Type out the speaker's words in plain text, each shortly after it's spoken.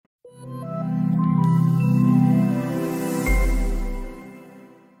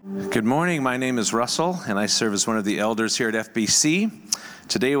Good morning. My name is Russell, and I serve as one of the elders here at FBC.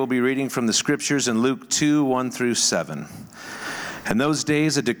 Today we'll be reading from the scriptures in Luke 2, 1 through 7. In those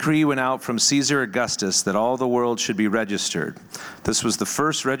days, a decree went out from Caesar Augustus that all the world should be registered. This was the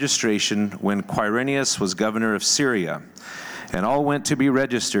first registration when Quirinius was governor of Syria. And all went to be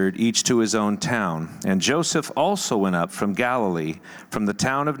registered, each to his own town. And Joseph also went up from Galilee, from the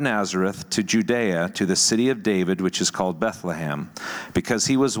town of Nazareth to Judea, to the city of David, which is called Bethlehem, because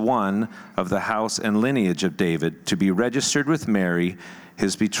he was one of the house and lineage of David, to be registered with Mary,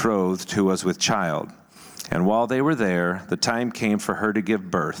 his betrothed, who was with child. And while they were there, the time came for her to give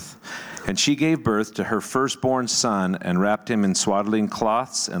birth. And she gave birth to her firstborn son, and wrapped him in swaddling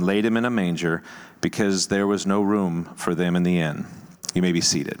cloths, and laid him in a manger, because there was no room for them in the inn. You may be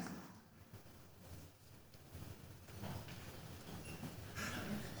seated.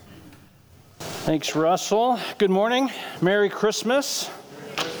 Thanks, Russell. Good morning. Merry Christmas.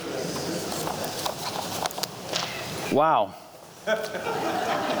 Wow.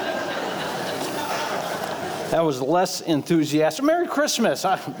 That was less enthusiastic. Merry Christmas.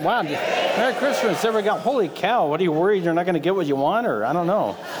 Wow. Merry Christmas. There we go. Holy cow. What are you worried you're not going to get what you want? Or I don't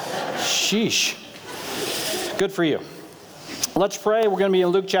know. Sheesh. Good for you. Let's pray. We're going to be in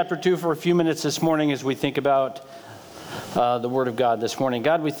Luke chapter 2 for a few minutes this morning as we think about the Word of God this morning.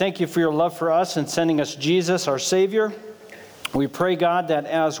 God, we thank you for your love for us and sending us Jesus, our Savior. We pray, God, that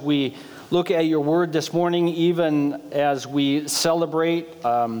as we look at your Word this morning, even as we celebrate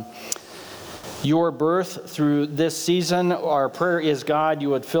your birth through this season, our prayer is, God,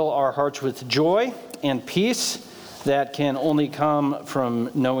 you would fill our hearts with joy and peace that can only come from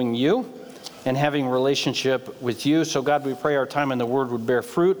knowing you and having a relationship with you. So, God, we pray our time in the Word would bear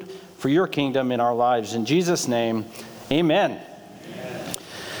fruit for your kingdom in our lives. In Jesus' name, amen.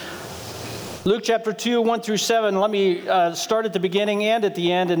 Luke chapter 2, 1 through 7. Let me start at the beginning and at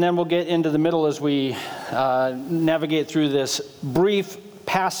the end, and then we'll get into the middle as we navigate through this brief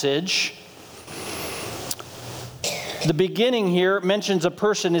passage. The beginning here mentions a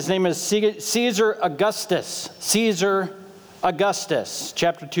person. His name is Caesar Augustus. Caesar Augustus.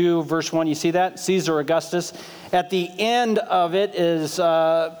 Chapter 2, verse 1. You see that? Caesar Augustus. At the end of it is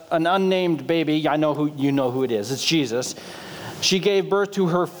an unnamed baby. I know who it is. It's Jesus. She gave birth to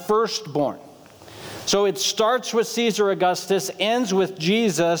her firstborn. So it starts with Caesar Augustus, ends with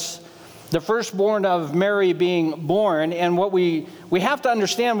Jesus, the firstborn of Mary being born. And what we have to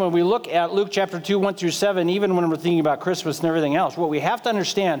understand when we look at Luke chapter 2, 1 through 7, even when we're thinking about Christmas and everything else, what we have to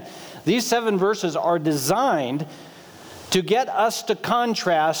understand, these 7 verses are designed to get us to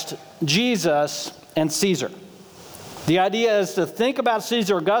contrast Jesus and Caesar. The idea is to think about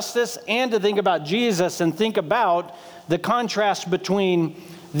Caesar Augustus and to think about Jesus and think about the contrast between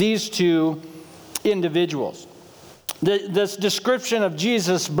these two individuals. This description of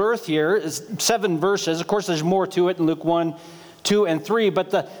Jesus' birth here is 7 verses. Of course, there's more to it in Luke 1, 2, and 3,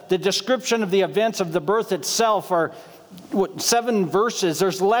 but the description of the events of the birth itself are 7 verses.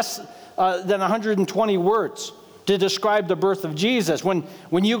 There's less than 120 words to describe the birth of Jesus. When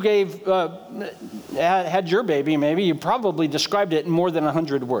you had your baby, maybe, you probably described it in more than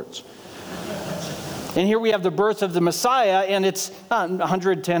 100 words. And here we have the birth of the Messiah, and it's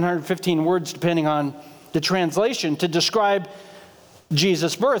 110, 115 words, depending on the translation, to describe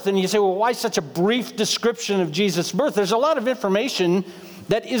Jesus' birth. And you say, well, why such a brief description of Jesus' birth? There's a lot of information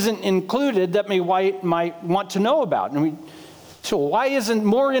that isn't included that might want to know about. So why isn't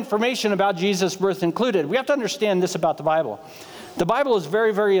more information about Jesus' birth included? We have to understand this about the Bible. The Bible is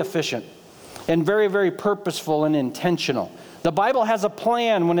very, very efficient and very, very purposeful and intentional. The Bible has a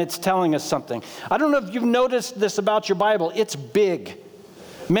plan when it's telling us something. I don't know if you've noticed this about your Bible. It's big.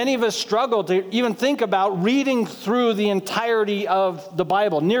 Many of us struggle to even think about reading through the entirety of the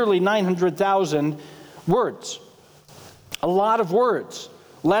Bible, nearly 900,000 words. A lot of words.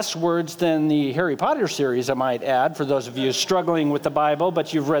 Less words than the Harry Potter series, I might add, for those of you struggling with the Bible,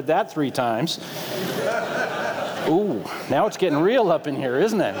 but you've read that 3 times. Ooh, now it's getting real up in here,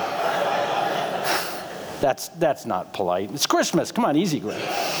 isn't it? That's not polite. It's Christmas. Come on, easy, Greg.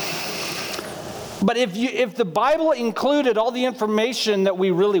 But if the Bible included all the information that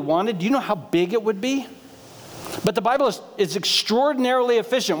we really wanted, do you know how big it would be? But the Bible is extraordinarily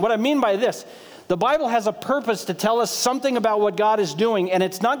efficient. What I mean by this, the Bible has a purpose to tell us something about what God is doing, and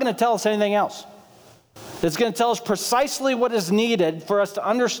it's not going to tell us anything else. It's going to tell us precisely what is needed for us to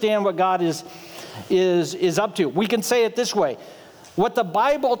understand what God is up to. We can say it this way. What the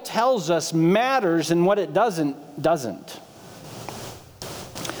Bible tells us matters, and what it doesn't.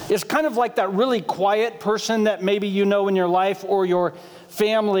 It's kind of like that really quiet person that maybe you know in your life, or your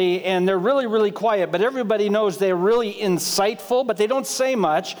family, and they're really, really quiet, but everybody knows they're really insightful, but they don't say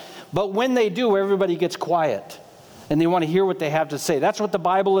much. But when they do, everybody gets quiet, and they want to hear what they have to say. That's what the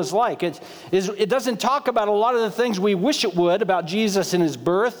Bible is like. It doesn't talk about a lot of the things we wish it would about Jesus and his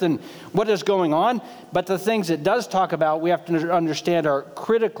birth and what is going on, but the things it does talk about, we have to understand are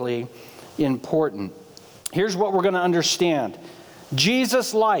critically important. Here's what we're going to understand.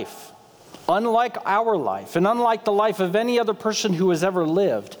 Jesus' life, unlike our life, and unlike the life of any other person who has ever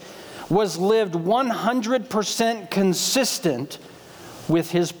lived, was lived 100% consistent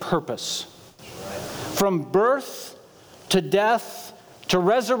with his purpose. From birth to death to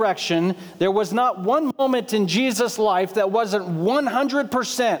resurrection, there was not one moment in Jesus' life that wasn't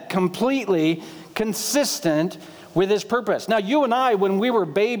 100% completely consistent with his purpose. Now, you and I, when we were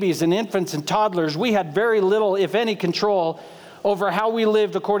babies and infants and toddlers, we had very little, if any, control over how we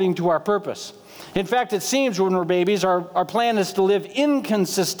lived according to our purpose. In fact, it seems when we're babies, our plan is to live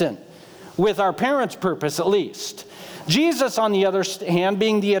inconsistent with our parents' purpose, at least. Jesus, on the other hand,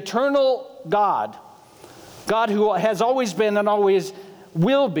 being the eternal God who has always been and always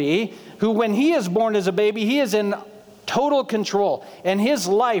will be, who when he is born as a baby, he is in total control. And his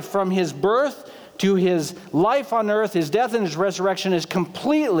life from his birth to his life on earth, his death and his resurrection is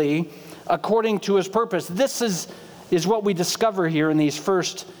completely according to his purpose. This is what we discover here in these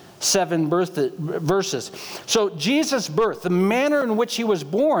first 7 verses. So Jesus' birth, the manner in which he was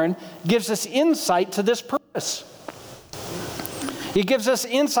born, gives us insight to this purpose. It gives us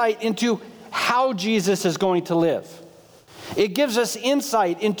insight into how Jesus is going to live. It gives us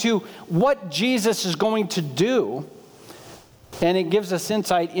insight into what Jesus is going to do. And it gives us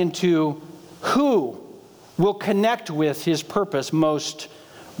insight into who will connect with his purpose most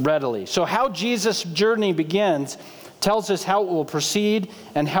readily. So how Jesus' journey begins tells us how it will proceed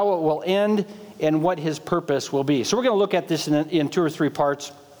and how it will end and what his purpose will be. So we're going to look at this in 2 or 3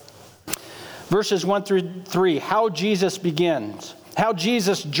 parts. Verses 1 through 3, how Jesus begins. How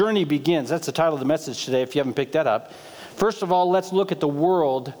Jesus' journey begins. That's the title of the message today, if you haven't picked that up. First of all, let's look at the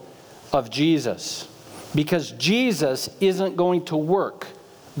world of Jesus. Because Jesus isn't going to work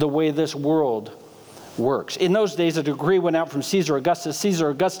the way this world works. In those days, a decree went out from Caesar Augustus. Caesar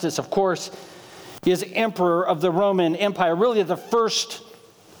Augustus, of course, is emperor of the Roman Empire, really the first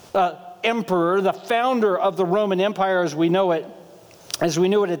emperor, the founder of the Roman Empire as we knew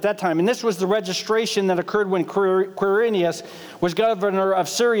it at that time. And this was the registration that occurred when Quirinius was governor of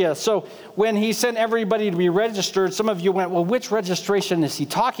Syria. So when he sent everybody to be registered, some of you went, well, which registration is he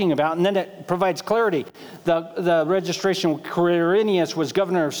talking about? And then it provides clarity. The registration when Quirinius was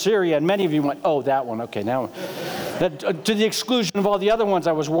governor of Syria, and many of you went, oh, that one. Okay, now, to the exclusion of all the other ones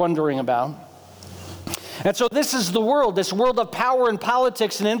I was wondering about. And so this is the world, this world of power and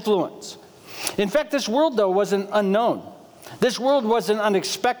politics and influence. In fact, this world, though, wasn't unknown. This world wasn't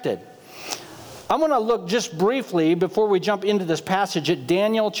unexpected. I want to look just briefly before we jump into this passage at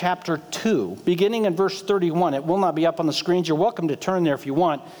Daniel chapter 2, beginning in verse 31. It will not be up on the screens. You're welcome to turn there if you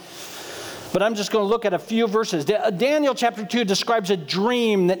want. But I'm just going to look at a few verses. Daniel chapter 2 describes a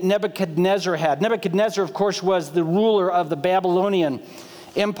dream that Nebuchadnezzar had. Nebuchadnezzar, of course, was the ruler of the Babylonian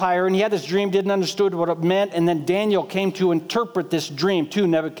Empire, and he had this dream, didn't understand what it meant, and then Daniel came to interpret this dream to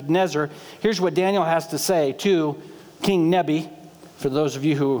Nebuchadnezzar. Here's what Daniel has to say to King Nebi, for those of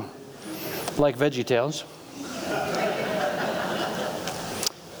you who like VeggieTales.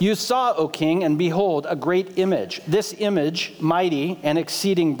 You saw, O king, and behold, a great image. This image, mighty and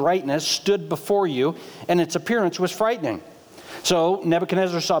exceeding brightness, stood before you, and its appearance was frightening. So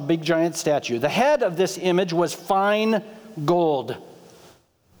Nebuchadnezzar saw a big giant statue. The head of this image was fine gold.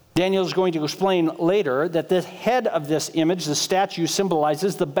 Daniel is going to explain later that the head of this image, the statue,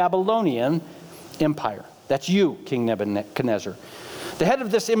 symbolizes the Babylonian Empire. That's you, King Nebuchadnezzar. The head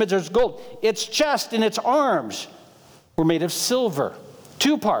of this image is gold. Its chest and its arms were made of silver.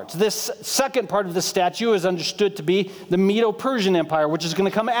 2 parts. This second part of the statue is understood to be the Medo-Persian Empire, which is going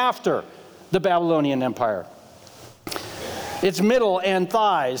to come after the Babylonian Empire. Its middle and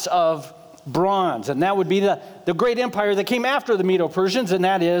thighs of bronze, and that would be the great empire that came after the Medo-Persians, and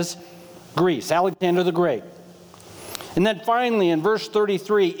that is Greece, Alexander the Great. And then finally, in verse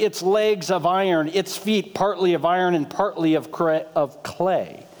 33, its legs of iron, its feet partly of iron and partly of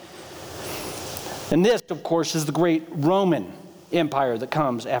clay. And this, of course, is the great Roman Empire that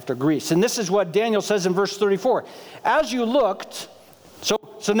comes after Greece. And this is what Daniel says in verse 34. As you looked,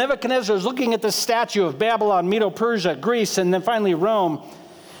 so Nebuchadnezzar is looking at this statue of Babylon, Medo-Persia, Greece, and then finally Rome.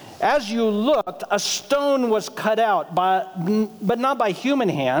 As you looked, a stone was cut out, but not by human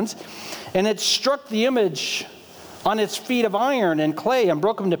hands, and it struck the image on its feet of iron and clay and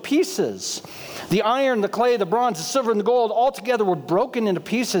broke them to pieces. The iron, the clay, the bronze, the silver, and the gold all together were broken into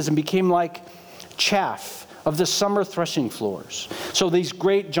pieces and became like chaff of the summer threshing floors. So these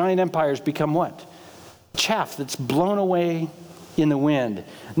great giant empires become what? Chaff that's blown away in the wind.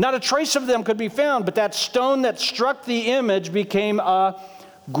 Not a trace of them could be found, but that stone that struck the image became a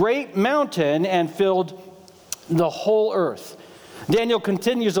great mountain and filled the whole earth. Daniel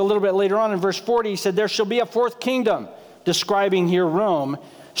continues a little bit later on in verse 40. He said, there shall be a fourth kingdom, describing here Rome,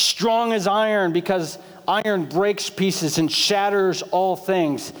 strong as iron, because iron breaks pieces and shatters all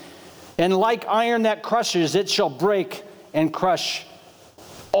things. And like iron that crushes, it shall break and crush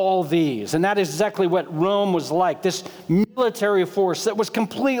all these. And that is exactly what Rome was like, this military force that was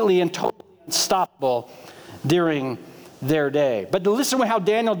completely and totally unstoppable during their day. But to listen to how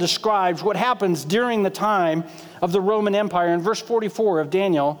Daniel describes what happens during the time of the Roman Empire in verse 44 of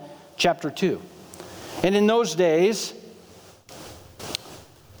Daniel chapter 2. And in those days,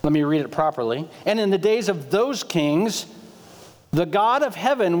 let me read it properly. And in the days of those kings, the God of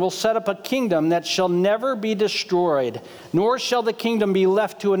heaven will set up a kingdom that shall never be destroyed, nor shall the kingdom be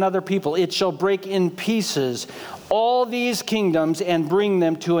left to another people. It shall break in pieces all these kingdoms and bring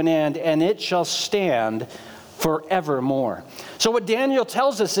them to an end, and it shall stand forevermore. So what Daniel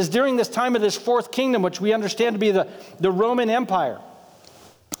tells us is during this time of this fourth kingdom, which we understand to be the Roman Empire,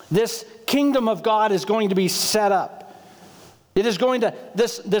 this kingdom of God is going to be set up. It is going to,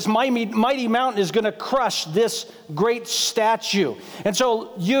 this mighty mountain is going to crush this great statue. And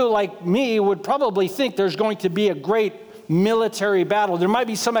so you, like me, would probably think there's going to be a great military battle. There might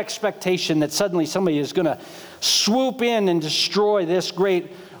be some expectation that suddenly somebody is going to swoop in and destroy this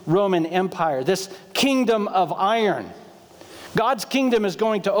great Roman Empire, this kingdom of iron. God's kingdom is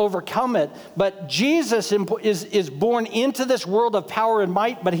going to overcome it, but Jesus is born into this world of power and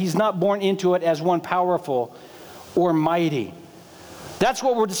might, but he's not born into it as one powerful or mighty. That's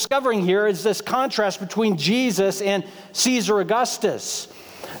what we're discovering here is this contrast between Jesus and Caesar Augustus.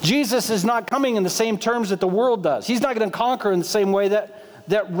 Jesus is not coming in the same terms that the world does. He's not going to conquer in the same way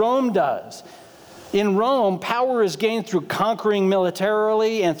that Rome does. In Rome, power is gained through conquering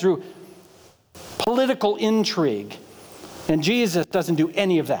militarily and through political intrigue. And Jesus doesn't do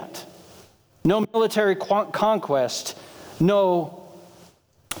any of that. No military conquest, no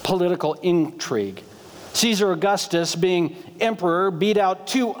political intrigue. Caesar Augustus, being emperor, beat out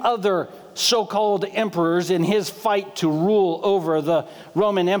two other so-called emperors in his fight to rule over the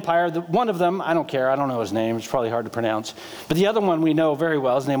Roman Empire. One of them, I don't care, I don't know his name, it's probably hard to pronounce. But the other one we know very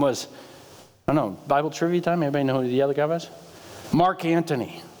well, his name was, I don't know, Bible trivia time? Anybody know who the other guy was? Mark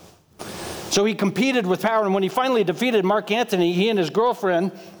Antony. So he competed with power, and when he finally defeated Mark Antony, he and his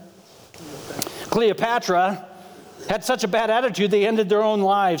girlfriend, Cleopatra, had such a bad attitude, they ended their own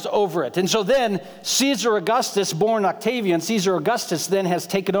lives over it. And so then Caesar Augustus, born Octavian, Caesar Augustus then has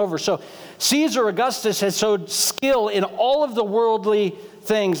taken over. So Caesar Augustus has showed skill in all of the worldly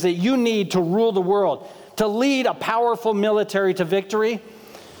things that you need to rule the world, to lead a powerful military to victory,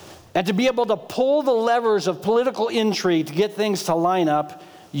 and to be able to pull the levers of political intrigue to get things to line up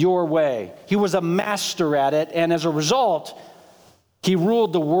your way. He was a master at it, and as a result, he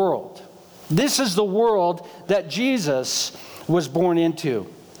ruled the world. This is the world that Jesus was born into.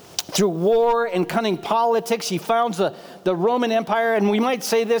 Through war and cunning politics, he founds the Roman Empire. And we might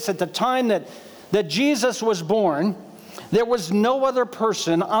say this, at the time that Jesus was born, there was no other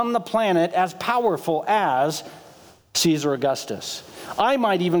person on the planet as powerful as Caesar Augustus. I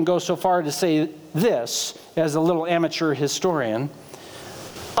might even go so far to say this, as a little amateur historian.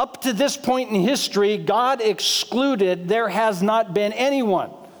 Up to this point in history, God excluded, there has not been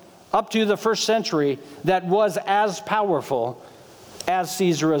anyone up to the first century that was as powerful as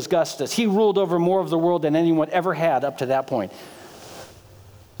Caesar Augustus. He ruled over more of the world than anyone ever had up to that point.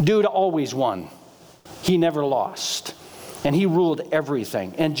 Dude always won. He never lost. And he ruled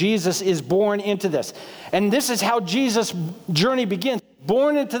everything. And Jesus is born into this. And this is how Jesus' journey begins.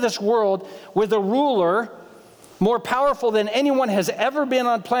 Born into this world with a ruler more powerful than anyone has ever been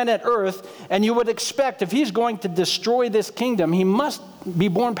on planet Earth, and you would expect if he's going to destroy this kingdom, he must be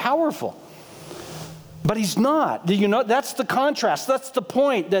born powerful. But he's not. Do you know? That's the contrast. That's the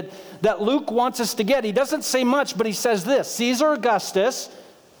point that Luke wants us to get. He doesn't say much, but he says this. Caesar Augustus,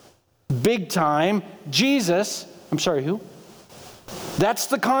 big time. Jesus, I'm sorry, who? That's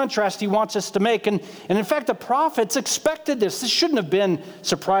the contrast he wants us to make. And in fact, the prophets expected this. This shouldn't have been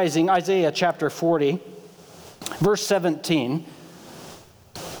surprising. Isaiah chapter 40. Verse 17,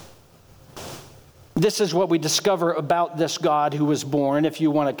 this is what we discover about this God who was born. If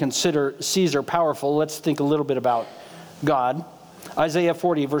you want to consider Caesar powerful, let's think a little bit about God. Isaiah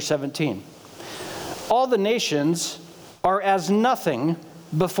 40, verse 17. All the nations are as nothing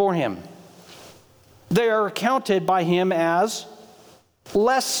before him. They are accounted by him as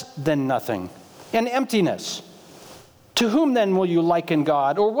less than nothing and emptiness. To whom then will you liken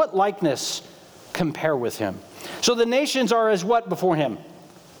God, or what likeness compare with him? So the nations are as what before him?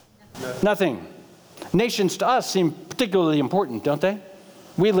 Nothing. Nations to us seem particularly important, don't they?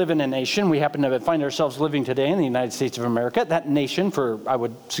 We live in a nation. We happen to find ourselves living today in the United States of America. That nation, for I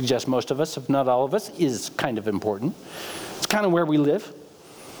would suggest most of us, if not all of us, is kind of important. It's kind of where we live.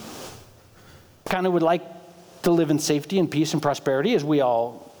 Kind of would like to live in safety and peace and prosperity, as we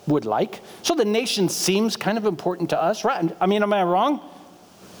all would like. So the nation seems kind of important to us, right? I mean, am I wrong?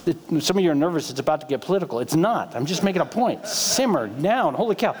 Some of you are nervous it's about to get political. It's not. I'm just making a point. Simmer down.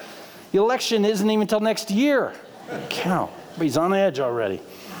 Holy cow. The election isn't even until next year. Cow. But he's on the edge already.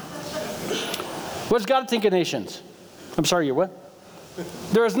 What does God think of nations? I'm sorry, you're what?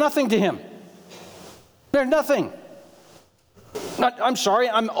 There is nothing to him. There's nothing. I'm sorry,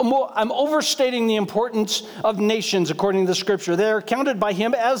 I'm overstating the importance of nations according to the scripture. They're counted by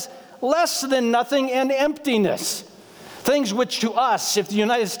him as less than nothing and emptiness. Things which to us, if the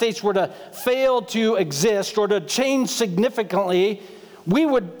United States were to fail to exist or to change significantly, we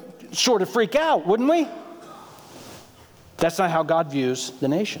would sort of freak out, wouldn't we? That's not how God views the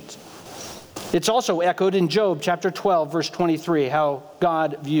nations. It's also echoed in Job chapter 12, verse 23, how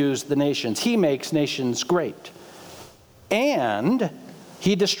God views the nations. He makes nations great, and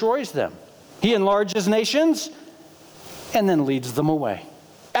he destroys them. He enlarges nations and then leads them away.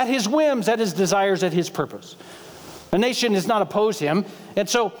 At his whims, at his desires, at his purpose. A nation does not oppose him, and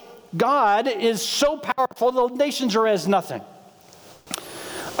so God is so powerful, the nations are as nothing.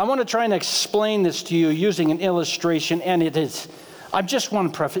 I want to try and explain this to you using an illustration, and I just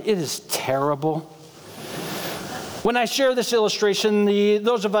want to preface, it is terrible. When I share this illustration,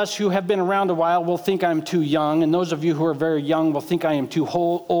 those of us who have been around a while will think I'm too young, and those of you who are very young will think I am too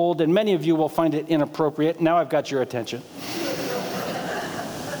old, and many of you will find it inappropriate. Now I've got your attention.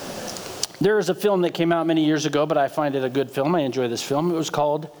 There is a film that came out many years ago, but I find it a good film. I enjoy this film. It was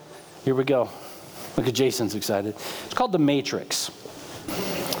called, here we go. Look at Jason's excited. It's called The Matrix.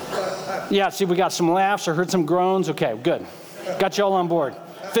 Yeah, see, we got some laughs. I heard some groans. Okay, good. Got you all on board.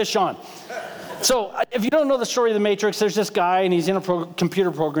 Fish on. So if you don't know the story of The Matrix, there's this guy, and he's in a computer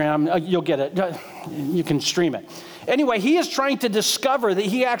program. You'll get it. You can stream it. Anyway, he is trying to discover that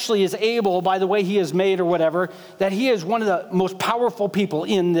he actually is able, by the way he is made or whatever, that he is one of the most powerful people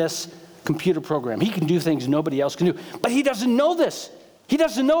in this computer program. He can do things nobody else can do. But he doesn't know this. He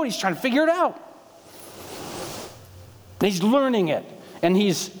doesn't know it. He's trying to figure it out. And he's learning it. And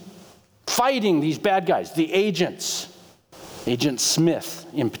he's fighting these bad guys, the agents. Agent Smith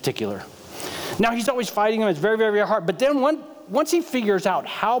in particular. Now he's always fighting them. It's very, very hard. But then once he figures out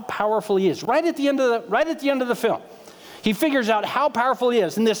how powerful he is, right at the end of the film, he figures out how powerful he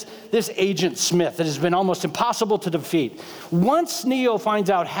is. And this Agent Smith that has been almost impossible to defeat. Once Neo finds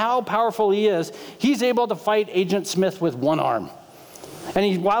out how powerful he is, he's able to fight Agent Smith with one arm.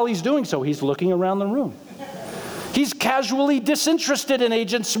 And while he's doing so, he's looking around the room. He's casually disinterested in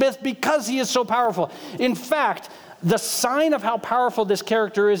Agent Smith because he is so powerful. In fact, the sign of how powerful this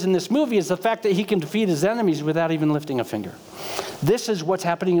character is in this movie is the fact that he can defeat his enemies without even lifting a finger. This is what's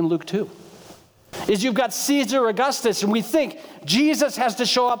happening in Luke 2. Is you've got Caesar Augustus, and we think Jesus has to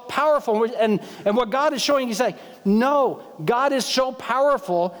show up powerful. And what God is showing, he's saying, no, God is so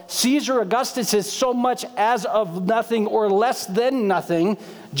powerful. Caesar Augustus is so much as of nothing or less than nothing.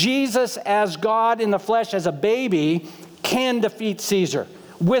 Jesus, as God in the flesh, as a baby, can defeat Caesar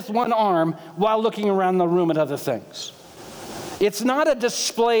with one arm while looking around the room at other things. It's not a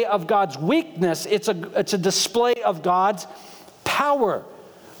display of God's weakness. It's a display of God's power.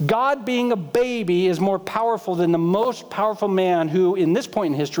 God being a baby is more powerful than the most powerful man who, in this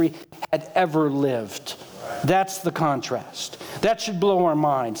point in history, had ever lived. That's the contrast. That should blow our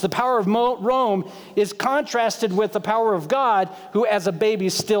minds. The power of Rome is contrasted with the power of God, who as a baby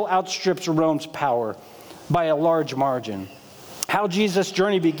still outstrips Rome's power by a large margin. How Jesus'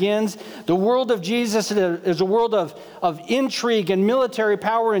 journey begins. The world of Jesus is a world of intrigue and military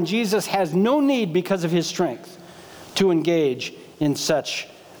power, and Jesus has no need, because of his strength, to engage in such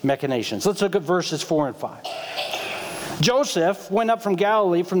machinations. Let's look at verses 4 and 5. Joseph went up from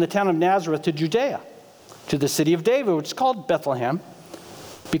Galilee, from the town of Nazareth to Judea, to the city of David, which is called Bethlehem,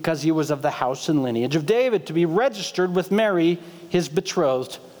 because he was of the house and lineage of David, to be registered with Mary, his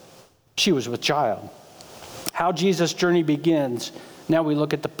betrothed. She was with child. How Jesus' journey begins. Now we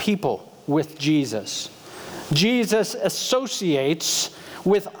look at the people with Jesus. Jesus associates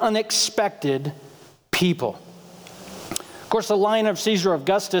with unexpected people. course, the line of Caesar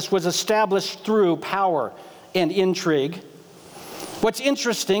Augustus was established through power and intrigue. What's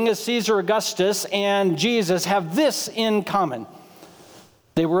interesting is Caesar Augustus and Jesus have this in common.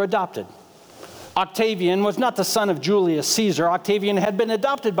 They were adopted. Octavian was not the son of Julius Caesar. Octavian had been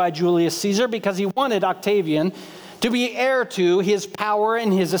adopted by Julius Caesar because he wanted Octavian to be heir to his power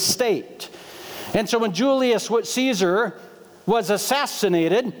and his estate. And so when Julius Caesar was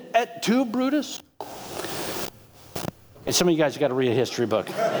assassinated at Brutus. And some of you guys got to read a history book,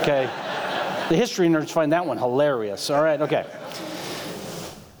 okay? The history nerds find that one hilarious. All right, okay.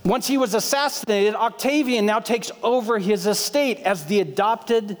 Once he was assassinated, Octavian now takes over his estate as the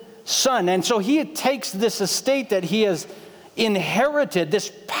adopted son. And so he takes this estate that he has inherited,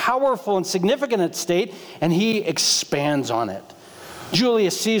 this powerful and significant estate, and he expands on it.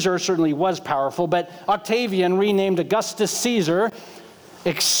 Julius Caesar certainly was powerful, but Octavian, renamed Augustus Caesar,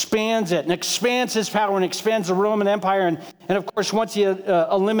 expands it and expands his power and expands the Roman Empire. And of course, once he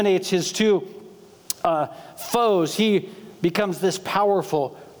eliminates his two foes, he becomes this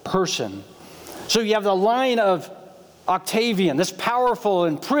powerful person. So you have the line of Octavian, this powerful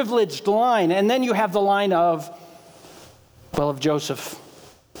and privileged line, and then you have the line of Joseph.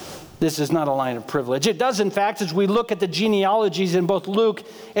 This is not a line of privilege. It does, in fact, as we look at the genealogies in both Luke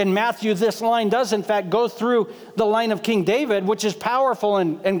and Matthew, this line does, in fact, go through the line of King David, which is powerful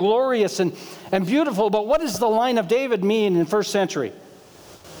and glorious and beautiful. But what does the line of David mean in first century?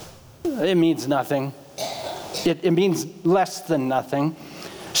 It means nothing. It means less than nothing.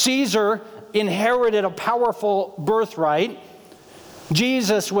 Caesar inherited a powerful birthright.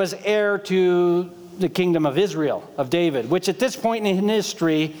 Jesus was heir to the kingdom of Israel, of David, which at this point in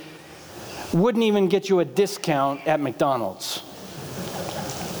history wouldn't even get you a discount at McDonald's.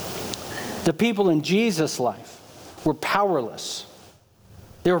 The people in Jesus' life were powerless.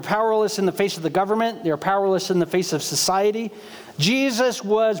 They were powerless in the face of the government. They were powerless in the face of society. Jesus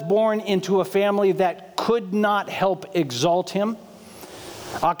was born into a family that could not help exalt him.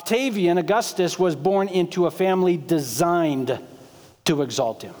 Octavian, Augustus, was born into a family designed to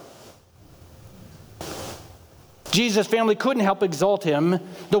exalt him. Jesus' family couldn't help exalt him.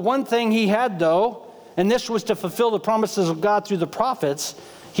 The one thing he had, though, and this was to fulfill the promises of God through the prophets,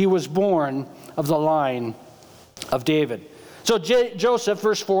 he was born of the line of David. So Joseph,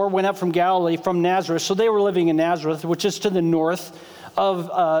 verse 4, went up from Galilee, from Nazareth. So they were living in Nazareth, which is to the north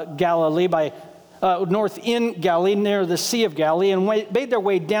of Galilee, north in Galilee, near the Sea of Galilee, and made their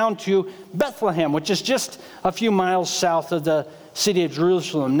way down to Bethlehem, which is just a few miles south of the city of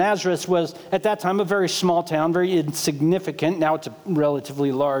Jerusalem. Nazareth was, at that time, a very small town, very insignificant. Now it's a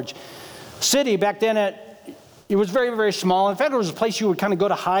relatively large city. Back then, it was very, very small. In fact, it was a place you would kind of go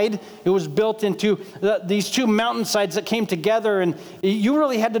to hide. It was built into these two mountainsides that came together, and you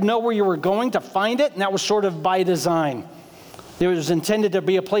really had to know where you were going to find it, and that was sort of by design. It was intended to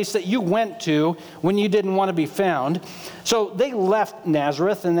be a place that you went to when you didn't want to be found. So they left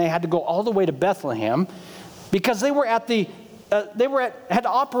Nazareth, and they had to go all the way to Bethlehem because they were had to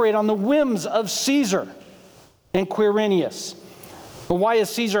operate on the whims of Caesar and Quirinius. But why is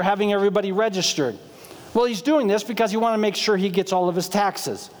Caesar having everybody registered? Well, he's doing this because he wants to make sure he gets all of his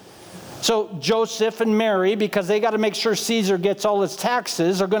taxes. So Joseph and Mary, because they got to make sure Caesar gets all his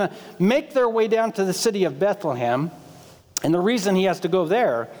taxes, are going to make their way down to the city of Bethlehem. And the reason he has to go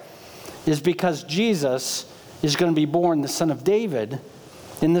there is because Jesus is going to be born, the son of David,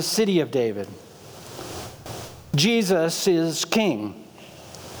 in the city of David. Jesus is king.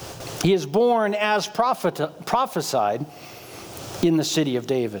 He is born as prophesied in the city of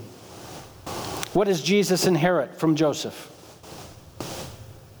David. What does Jesus inherit from Joseph?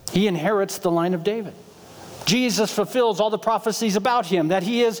 He inherits the line of David. Jesus fulfills all the prophecies about him, that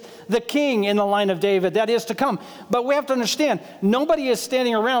he is the king in the line of David that is to come. But we have to understand, nobody is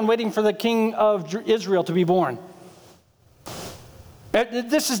standing around waiting for the king of Israel to be born.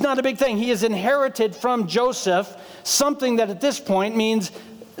 This is not a big thing. He has inherited from Joseph something that at this point means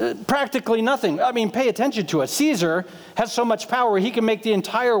practically nothing. I mean, pay attention to it. Caesar has so much power, he can make the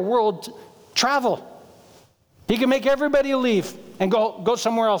entire world travel. He can make everybody leave and go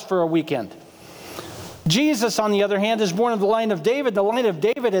somewhere else for a weekend. Jesus, on the other hand, is born of the line of David. The line of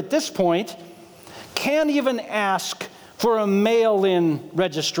David at this point can't even ask for a mail-in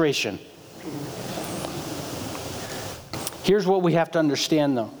registration. Here's what we have to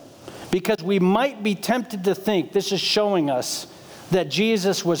understand, though. Because we might be tempted to think this is showing us that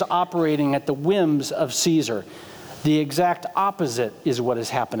Jesus was operating at the whims of Caesar. The exact opposite is what is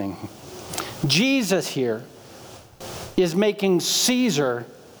happening. Jesus here is making Caesar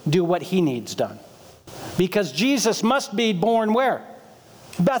do what he needs done. Because Jesus must be born where?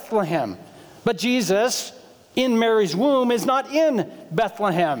 Bethlehem. But Jesus in Mary's womb is not in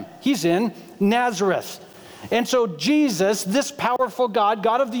Bethlehem. He's in Nazareth. And so Jesus, this powerful God,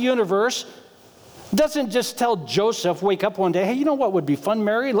 God of the universe, doesn't just tell Joseph, wake up one day, hey, you know what would be fun,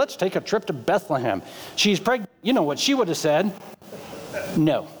 Mary? Let's take a trip to Bethlehem. She's pregnant. You know what she would have said?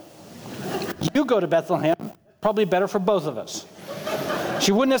 No. You go to Bethlehem. Probably better for both of us.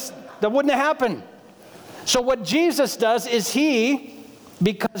 That wouldn't have happened. So what Jesus does is he,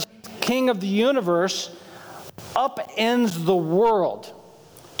 because he's King of the universe, upends the world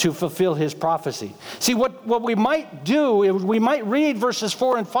to fulfill his prophecy. See, what we might do is we might read verses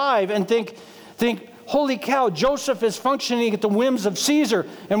 4 and 5 and think, holy cow, Joseph is functioning at the whims of Caesar.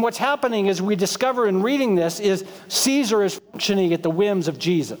 And what's happening, as we discover in reading this, is Caesar is functioning at the whims of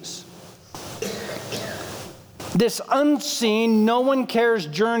Jesus. This unseen, no one cares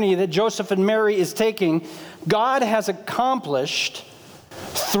journey that Joseph and Mary is taking, God has accomplished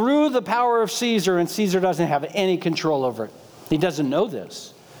through the power of Caesar, and Caesar doesn't have any control over it. He doesn't know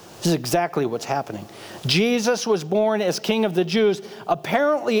this. This is exactly what's happening. Jesus was born as King of the Jews,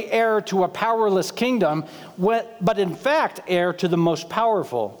 apparently heir to a powerless kingdom, but in fact heir to the most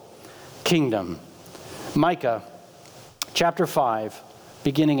powerful kingdom. Micah chapter 5,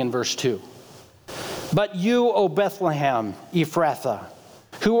 beginning in verse 2. But you, O Bethlehem, Ephrathah,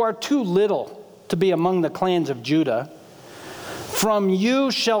 who are too little to be among the clans of Judah, from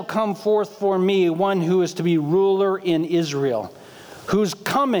you shall come forth for me one who is to be ruler in Israel, whose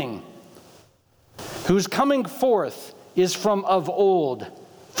coming forth is from of old,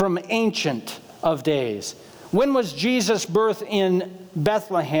 from ancient of days. When was Jesus' birth in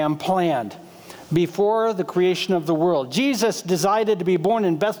Bethlehem planned? Before the creation of the world. Jesus decided to be born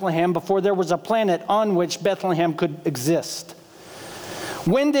in Bethlehem before there was a planet on which Bethlehem could exist.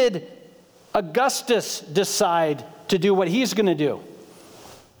 When did Augustus decide to do what he's going to do?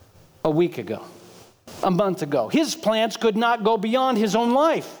 A week ago. A month ago. His plans could not go beyond his own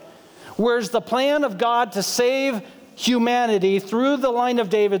life. Whereas the plan of God to save humanity through the line of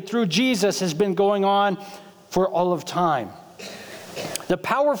David, through Jesus, has been going on for all of time. The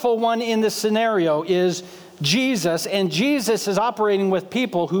powerful one in this scenario is Jesus, and Jesus is operating with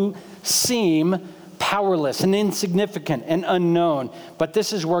people who seem powerless and insignificant and unknown. But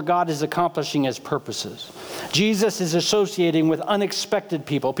this is where God is accomplishing his purposes. Jesus is associating with unexpected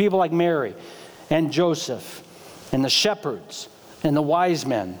people, people like Mary and Joseph and the shepherds and the wise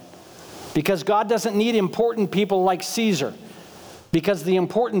men. Because God doesn't need important people like Caesar. Because the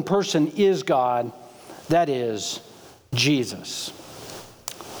important person is God, that is Jesus.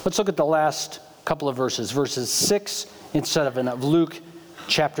 Let's look at the last couple of verses 6 and 7 of Luke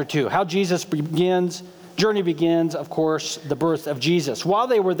chapter 2. How Jesus journey begins, of course, the birth of Jesus. While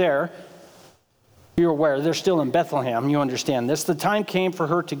they were there, you're aware, they're still in Bethlehem, you understand this. The time came for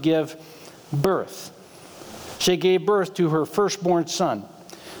her to give birth. She gave birth to her firstborn son.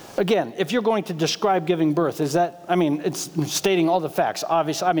 Again, if you're going to describe giving birth, it's stating all the facts.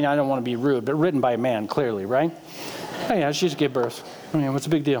 Obviously, I don't want to be rude, but written by a man, clearly, right? Oh yeah, she just gave birth. What's the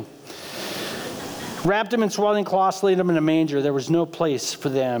big deal? Wrapped him in swaddling cloths, laid him in a manger. There was no place for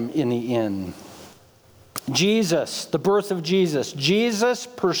them in the inn. Jesus, the birth of Jesus. Jesus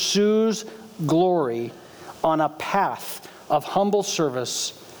pursues glory on a path of humble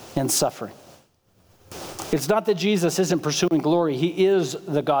service and suffering. It's not that Jesus isn't pursuing glory. He is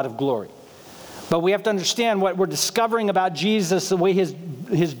the God of glory. But we have to understand what we're discovering about Jesus, the way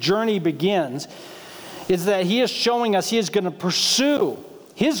his journey begins, is that he is showing us he is going to pursue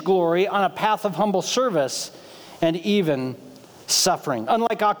his glory on a path of humble service and even suffering.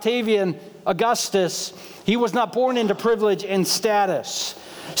 Unlike Octavian Augustus, he was not born into privilege and status.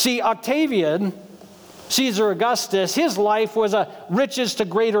 See, Octavian, Caesar Augustus, his life was a riches to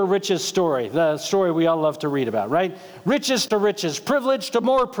greater riches story. The story we all love to read about, right? Riches to riches, privilege to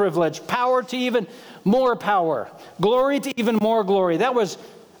more privilege, power to even more power, glory to even more glory. That was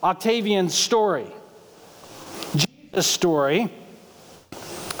Octavian's story. Jesus' story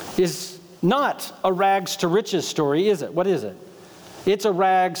is not a rags to riches story, is it? What is it? It's a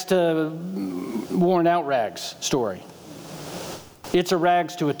rags to worn out rags story. It's a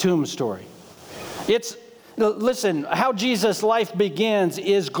rags to a tomb story. Listen, how Jesus' life begins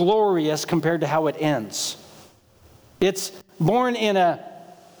is glorious compared to how it ends. It's born in a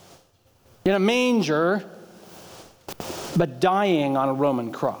manger, but dying on a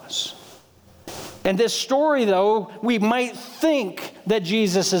Roman cross. And this story, though, we might think that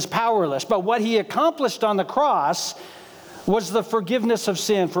Jesus is powerless, but what he accomplished on the cross was the forgiveness of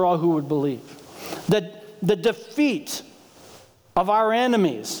sin for all who would believe. The defeat of our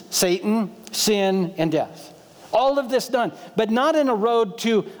enemies, Satan, sin, and death. All of this done, but not in a road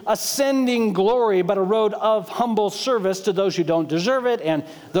to ascending glory, but a road of humble service to those who don't deserve it and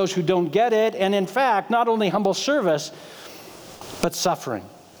those who don't get it. And in fact, not only humble service, but suffering.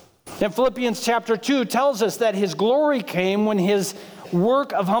 And Philippians chapter 2 tells us that his glory came when his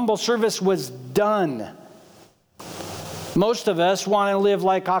work of humble service was done. Most of us want to live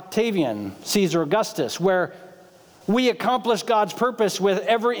like Octavian, Caesar Augustus, where we accomplish God's purpose with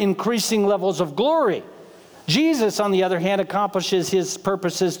ever-increasing levels of glory. Jesus, on the other hand, accomplishes his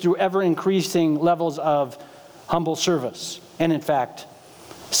purposes through ever-increasing levels of humble service and, in fact,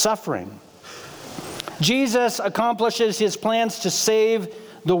 suffering. Jesus accomplishes his plans to save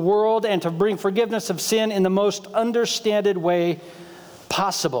the world and to bring forgiveness of sin in the most understanded way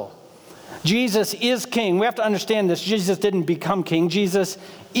possible. Jesus is king. We have to understand this. Jesus didn't become king. Jesus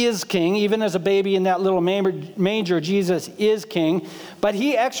is king. Even as a baby in that little manger, Jesus is king. But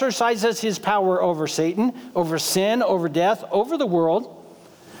he exercises his power over Satan, over sin, over death, over the world,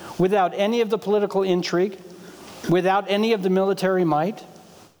 without any of the political intrigue, without any of the military might.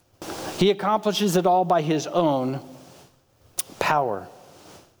 He accomplishes it all by his own power.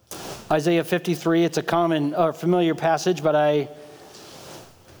 Isaiah 53, it's a common or familiar passage, but I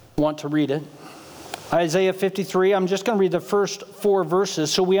want to read it. Isaiah 53, I'm just going to read the first 4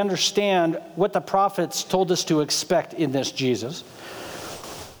 verses so we understand what the prophets told us to expect in this Jesus.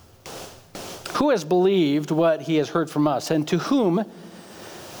 Who has believed what he has heard from us, and to whom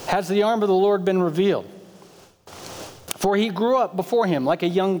has the arm of the Lord been revealed? For he grew up before him like a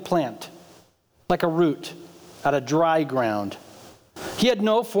young plant, like a root out of dry ground. He had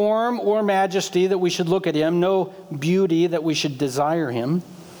no form or majesty that we should look at him, no beauty that we should desire him.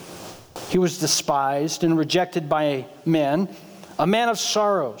 He was despised and rejected by men, a man of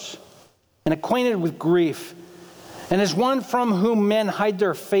sorrows and acquainted with grief, and as one from whom men hide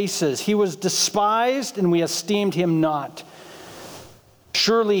their faces. He was despised, and we esteemed him not.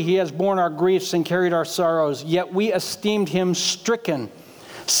 Surely he has borne our griefs and carried our sorrows, yet we esteemed him stricken,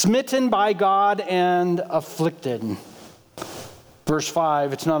 smitten by God, and afflicted. Verse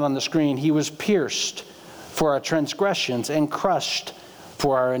 5, it's not on the screen. He was pierced for our transgressions and crushed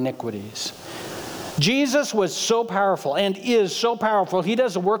for our iniquities. Jesus was so powerful and is so powerful. He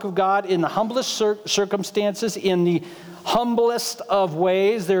does the work of God in the humblest circumstances, in the humblest of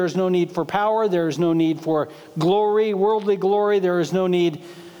ways. There is no need for power. There is no need for glory, worldly glory. There is no need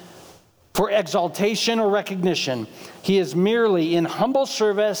for exaltation or recognition. He is merely in humble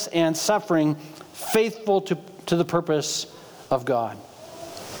service and suffering, faithful to the purpose of God.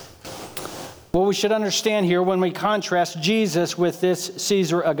 What we should understand here when we contrast Jesus with this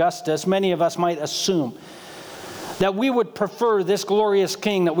Caesar Augustus, many of us might assume that we would prefer this glorious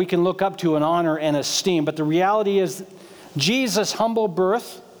king that we can look up to and honor and esteem. But the reality is Jesus' humble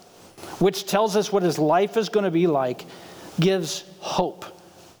birth, which tells us what his life is going to be like, gives hope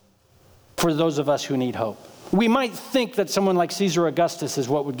for those of us who need hope. We might think that someone like Caesar Augustus is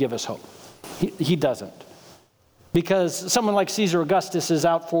what would give us hope. He doesn't. Because someone like Caesar Augustus is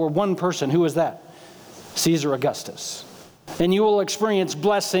out for one person. Who is that? Caesar Augustus. And you will experience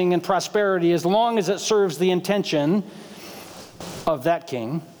blessing and prosperity as long as it serves the intention of that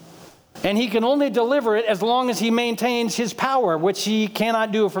king. And he can only deliver it as long as he maintains his power, which he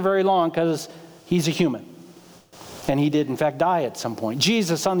cannot do for very long because he's a human. And he did, in fact, die at some point.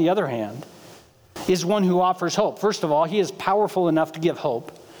 Jesus, on the other hand, is one who offers hope. First of all, he is powerful enough to give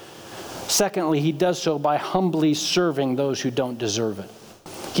hope. Secondly, he does so by humbly serving those who don't deserve it.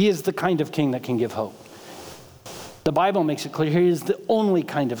 He is the kind of king that can give hope. The Bible makes it clear he is the only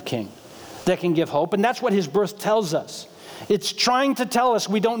kind of king that can give hope, and that's what his birth tells us. It's trying to tell us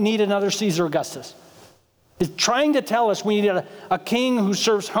we don't need another Caesar Augustus. It's trying to tell us we need a king who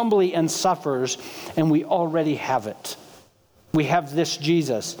serves humbly and suffers, and we already have it. We have this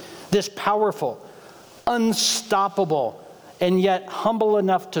Jesus, this powerful, unstoppable, and yet humble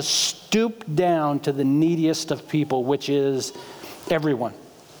enough to stoop down to the neediest of people, which is everyone.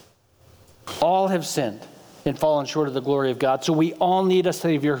 All have sinned and fallen short of the glory of God. So we all need a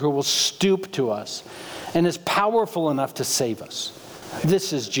Savior who will stoop to us and is powerful enough to save us.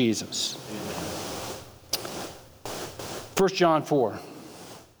 This is Jesus. 1 John 4.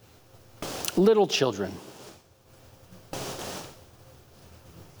 Little children.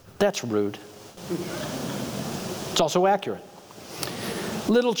 That's rude. It's also accurate.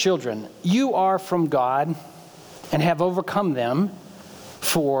 Little children, you are from God and have overcome them,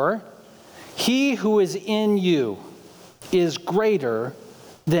 for he who is in you is greater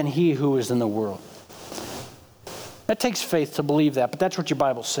than he who is in the world. That takes faith to believe that, but that's what your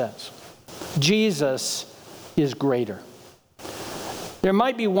Bible says. Jesus is greater. There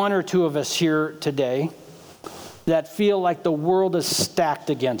might be one or two of us here today that feel like the world is stacked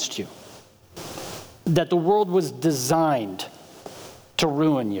against you, that the world was designed to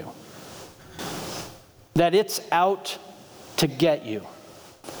ruin you, that it's out to get you.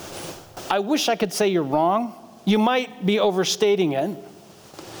 I wish I could say you're wrong. You might be overstating it.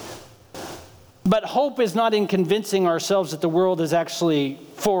 But hope is not in convincing ourselves that the world is actually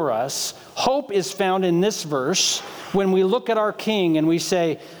for us. Hope is found in this verse when we look at our King and we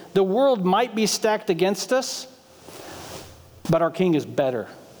say, the world might be stacked against us, but our King is better.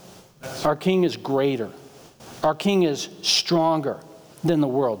 Our King is greater. Our King is stronger than the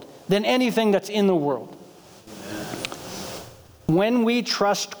world, than anything that's in the world. When we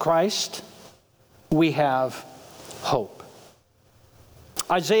trust Christ, we have hope.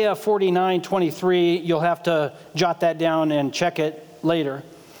 Isaiah 49:23, you'll have to jot that down and check it later.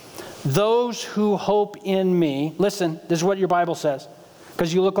 Those who hope in me, listen, this is what your Bible says,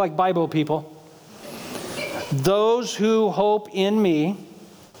 because you look like Bible people. Those who hope in me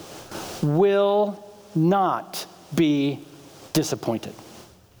will not be disappointed.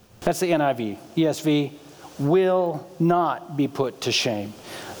 That's the NIV. ESV, will not be put to shame.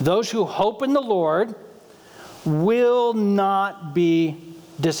 Those who hope in the Lord will not be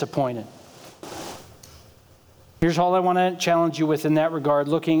disappointed. Here's all I want to challenge you with in that regard,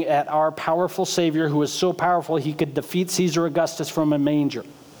 looking at our powerful Savior who is so powerful he could defeat Caesar Augustus from a manger.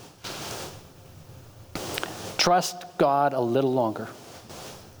 Trust God a little longer.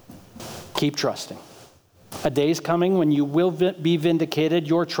 Keep trusting. A day is coming when you will be vindicated.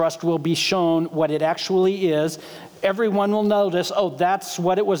 Your trust will be shown what it actually is. Everyone will notice, oh, that's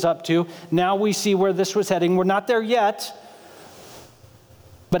what it was up to. Now we see where this was heading. We're not there yet,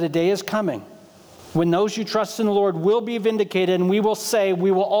 but a day is coming when those who trust in the Lord will be vindicated, and we will say,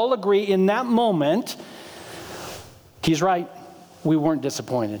 we will all agree in that moment, he's right, we weren't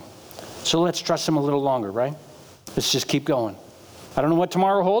disappointed. So let's trust him a little longer, right? Let's just keep going. I don't know what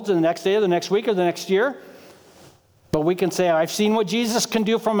tomorrow holds, or the next day, or the next week, or the next year. But we can say, I've seen what Jesus can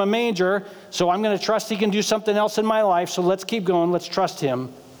do from a manger, so I'm going to trust he can do something else in my life, so let's keep going. Let's trust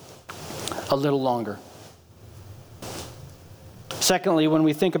him a little longer. Secondly, when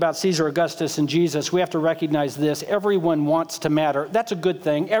we think about Caesar Augustus and Jesus, we have to recognize this. Everyone wants to matter. That's a good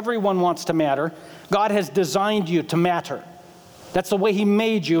thing. Everyone wants to matter. God has designed you to matter. That's the way he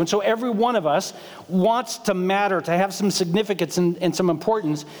made you. And so every one of us wants to matter, to have some significance and some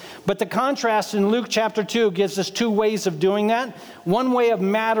importance. But the contrast in Luke chapter 2 gives us two ways of doing that. One way of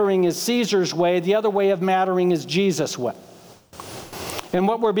mattering is Caesar's way. The other way of mattering is Jesus' way. And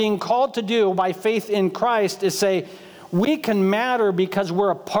what we're being called to do by faith in Christ is say, we can matter because we're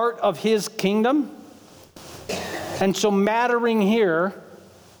a part of his kingdom. And so mattering here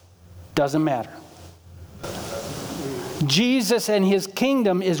doesn't matter. Jesus and his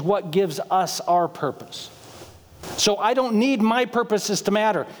kingdom is what gives us our purpose. So I don't need my purposes to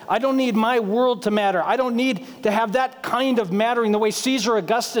matter. I don't need my world to matter. I don't need to have that kind of mattering the way Caesar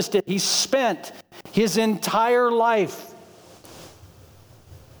Augustus did. He spent his entire life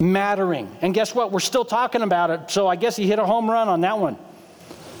mattering. And guess what? We're still talking about it. So I guess he hit a home run on that one.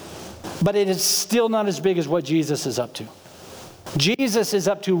 But it is still not as big as what Jesus is up to. Jesus is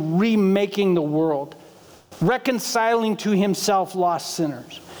up to remaking the world, reconciling to himself lost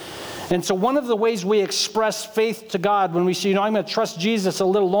sinners. And so one of the ways we express faith to God when we say, I'm going to trust Jesus a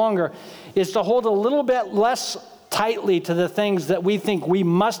little longer, is to hold a little bit less tightly to the things that we think we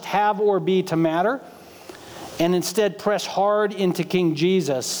must have or be to matter, and instead press hard into King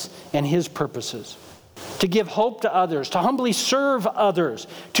Jesus and his purposes. To give hope to others, to humbly serve others,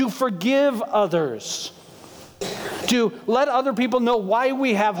 to forgive others, to let other people know why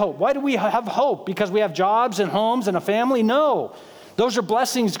we have hope. Why do we have hope? Because we have jobs and homes and a family? No. Those are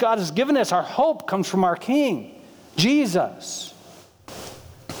blessings God has given us. Our hope comes from our King, Jesus.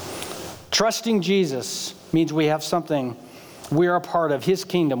 Trusting Jesus means we have something, we are a part of his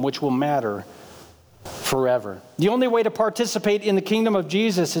kingdom, which will matter forever. The only way to participate in the kingdom of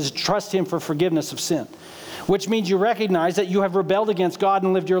Jesus is to trust him for forgiveness of sin, which means you recognize that you have rebelled against God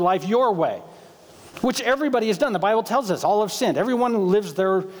and lived your life your way, which everybody has done. The Bible tells us all have sinned. Everyone lives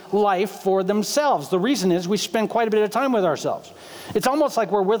their life for themselves. The reason is we spend quite a bit of time with ourselves. It's almost like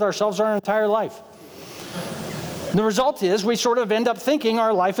we're with ourselves our entire life. The result is we sort of end up thinking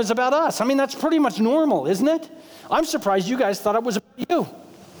our life is about us. I mean, that's pretty much normal, isn't it? I'm surprised you guys thought it was about you.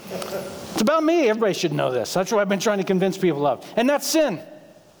 It's about me. Everybody should know this. That's what I've been trying to convince people of. And that's sin.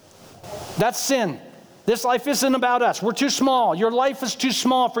 That's sin. This life isn't about us. We're too small. Your life is too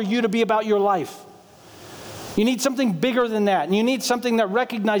small for you to be about your life. You need something bigger than that. And you need something that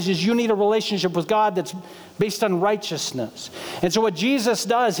recognizes you need a relationship with God that's based on righteousness. And so what Jesus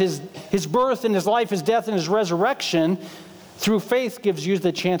does, his birth and his life, his death and his resurrection, through faith gives you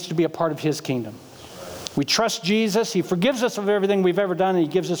the chance to be a part of his kingdom. We trust Jesus. He forgives us of everything we've ever done, and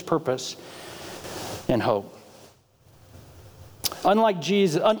he gives us purpose and hope. Unlike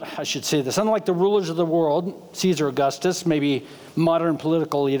unlike the rulers of the world, Caesar Augustus, maybe modern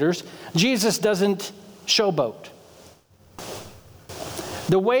political leaders, Jesus doesn't showboat.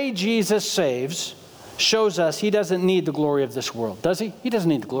 The way Jesus saves shows us he doesn't need the glory of this world, does he? He doesn't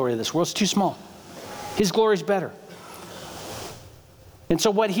need the glory of this world. It's too small. His glory is better. And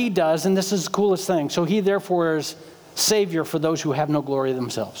so what he does, and this is the coolest thing, so he therefore is Savior for those who have no glory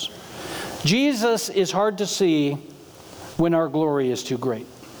themselves. Jesus is hard to see when our glory is too great.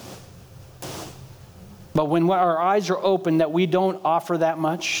 But when our eyes are open that we don't offer that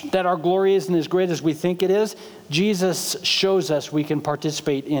much, that our glory isn't as great as we think it is, Jesus shows us we can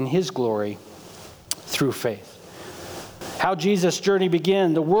participate in his glory through faith. How Jesus' journey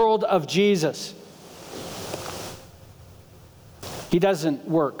began, the world of Jesus. He doesn't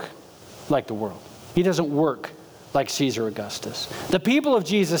work like the world. He doesn't work like Caesar Augustus. The people of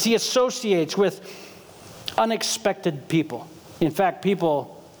Jesus, he associates with unexpected people. In fact,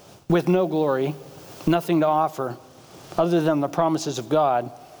 people with no glory, nothing to offer other than the promises of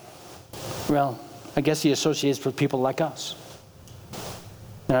God. Well, I guess he associates with people like us.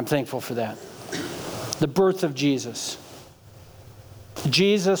 And I'm thankful for that. The birth of Jesus.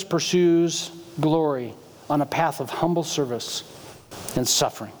 Jesus pursues glory on a path of humble service and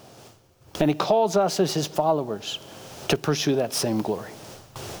suffering. And he calls us as his followers to pursue that same glory.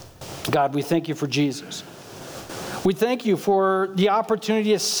 God, we thank you for Jesus. We thank you for the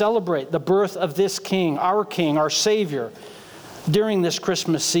opportunity to celebrate the birth of this King, our Savior, during this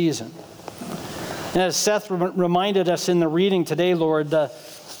Christmas season. And as Seth reminded us in the reading today, Lord,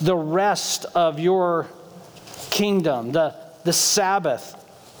 the rest of your kingdom, the Sabbath,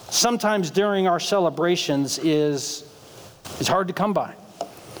 sometimes during our celebrations is hard to come by.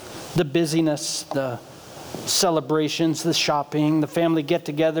 The busyness, the celebrations, the shopping, the family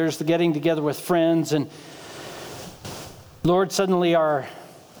get-togethers, the getting together with friends, and Lord, suddenly our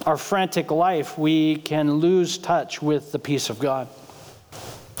frantic life, we can lose touch with the peace of God.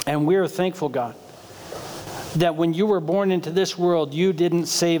 And we're thankful, God, that when you were born into this world, you didn't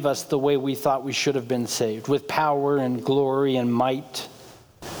save us the way we thought we should have been saved, with power and glory and might.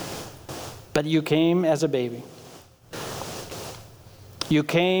 But you came as a baby. You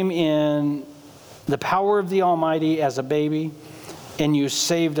came in the power of the Almighty as a baby, and you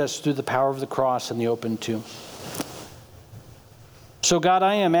saved us through the power of the cross and the open tomb. So God,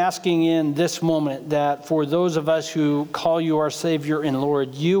 I am asking in this moment that for those of us who call you our Savior and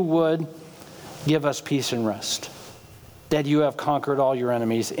Lord, you would give us peace and rest. That you have conquered all your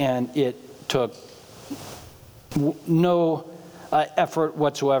enemies, and it took no effort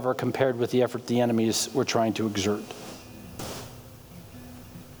whatsoever compared with the effort the enemies were trying to exert.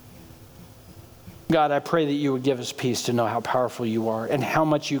 God, I pray that you would give us peace to know how powerful you are and how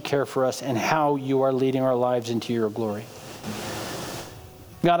much you care for us and how you are leading our lives into your glory.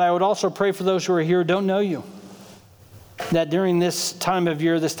 God, I would also pray for those who are here who don't know you, that during this time of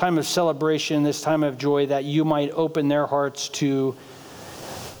year, this time of celebration, this time of joy, that you might open their hearts to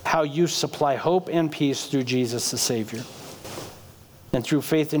how you supply hope and peace through Jesus the Savior. And through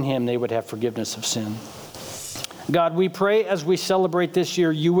faith in him, they would have forgiveness of sin. God, we pray as we celebrate this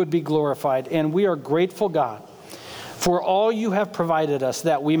year, you would be glorified. And we are grateful, God, for all you have provided us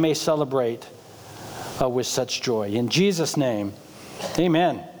that we may celebrate with such joy. In Jesus' name,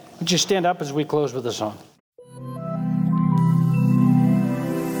 amen. Would you stand up as we close with a song?